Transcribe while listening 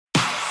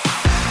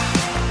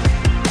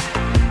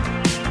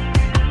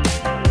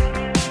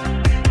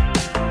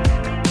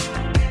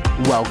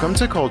Welcome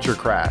to Culture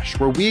Crash,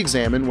 where we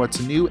examine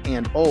what's new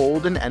and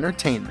old in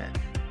entertainment.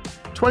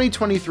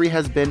 2023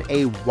 has been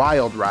a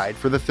wild ride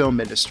for the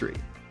film industry.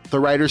 The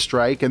writer's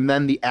strike and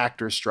then the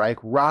actor's strike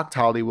rocked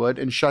Hollywood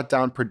and shut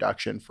down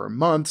production for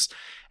months,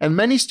 and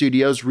many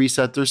studios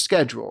reset their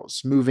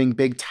schedules, moving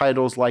big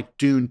titles like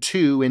Dune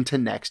 2 into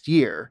next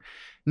year.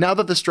 Now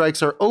that the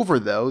strikes are over,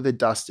 though, the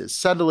dust is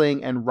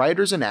settling and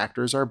writers and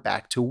actors are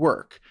back to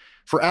work.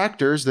 For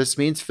actors, this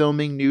means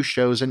filming new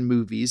shows and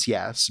movies,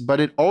 yes, but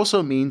it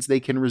also means they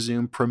can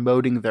resume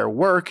promoting their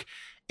work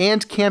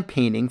and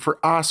campaigning for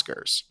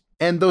Oscars.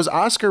 And those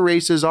Oscar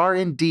races are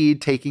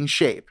indeed taking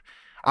shape.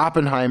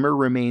 Oppenheimer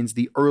remains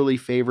the early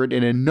favorite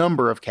in a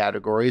number of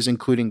categories,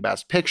 including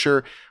Best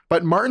Picture,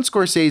 but Martin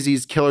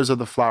Scorsese's Killers of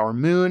the Flower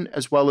Moon,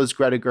 as well as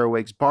Greta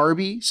Gerwig's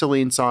Barbie,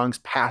 Celine Song's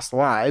Past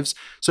Lives,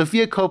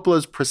 Sofia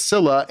Coppola's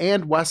Priscilla,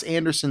 and Wes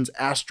Anderson's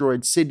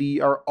Asteroid City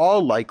are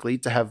all likely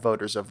to have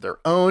voters of their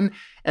own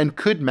and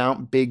could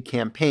mount big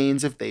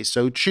campaigns if they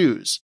so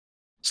choose.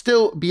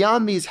 Still,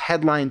 beyond these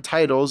headline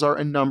titles are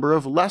a number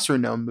of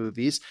lesser-known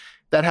movies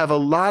that have a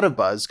lot of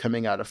buzz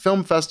coming out of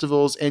film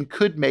festivals and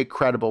could make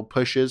credible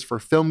pushes for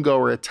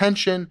filmgoer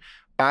attention,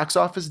 box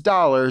office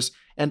dollars,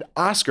 and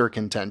Oscar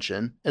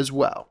contention as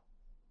well.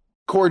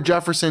 Cord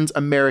Jefferson's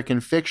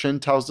American Fiction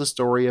tells the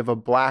story of a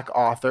Black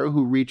author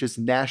who reaches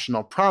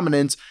national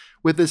prominence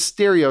with a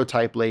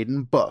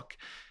stereotype-laden book.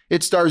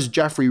 It stars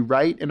Jeffrey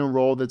Wright in a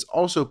role that's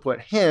also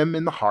put him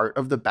in the heart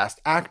of the Best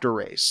Actor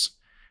race.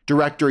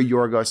 Director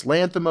Yorgos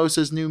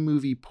Lanthimos' new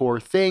movie Poor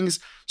Things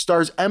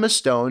stars Emma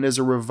Stone as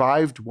a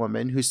revived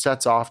woman who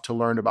sets off to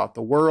learn about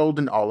the world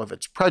and all of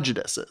its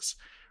prejudices.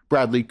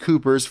 Bradley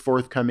Cooper's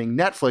forthcoming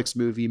Netflix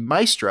movie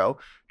Maestro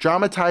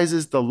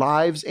dramatizes the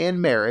lives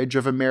and marriage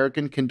of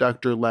American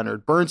conductor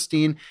Leonard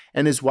Bernstein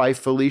and his wife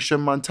Felicia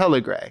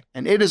Montealegre,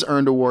 and it has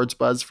earned awards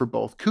buzz for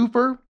both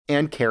Cooper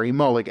and Carey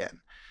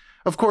Mulligan.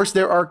 Of course,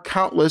 there are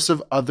countless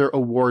of other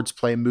awards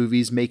play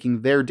movies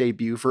making their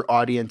debut for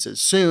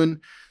audiences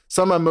soon.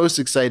 Some I'm most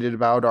excited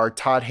about are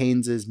Todd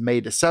Haynes' May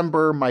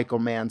December, Michael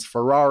Mann's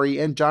Ferrari,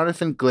 and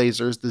Jonathan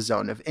Glazer's The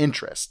Zone of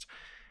Interest.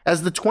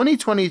 As the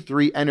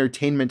 2023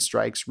 entertainment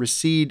strikes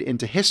recede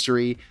into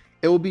history,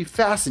 it will be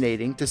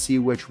fascinating to see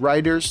which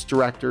writers,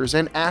 directors,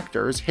 and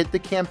actors hit the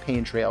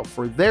campaign trail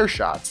for their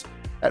shots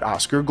at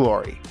Oscar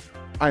glory.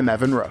 I'm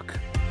Evan Rook.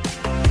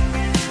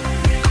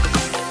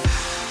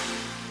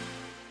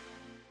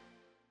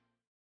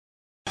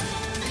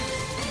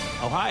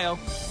 Ohio,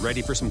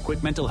 ready for some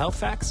quick mental health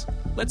facts?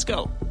 Let's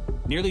go.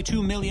 Nearly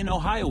 2 million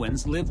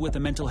Ohioans live with a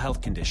mental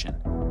health condition.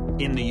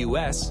 In the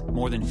U.S.,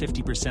 more than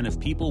 50% of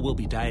people will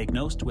be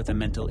diagnosed with a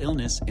mental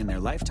illness in their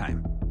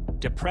lifetime.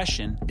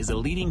 Depression is a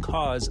leading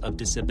cause of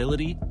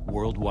disability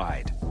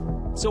worldwide.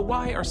 So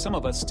why are some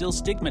of us still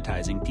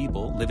stigmatizing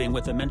people living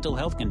with a mental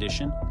health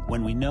condition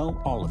when we know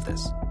all of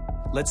this?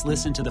 Let's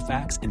listen to the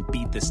facts and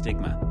beat the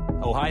stigma.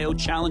 Ohio,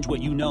 challenge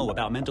what you know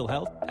about mental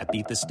health at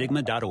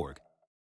beatthestigma.org.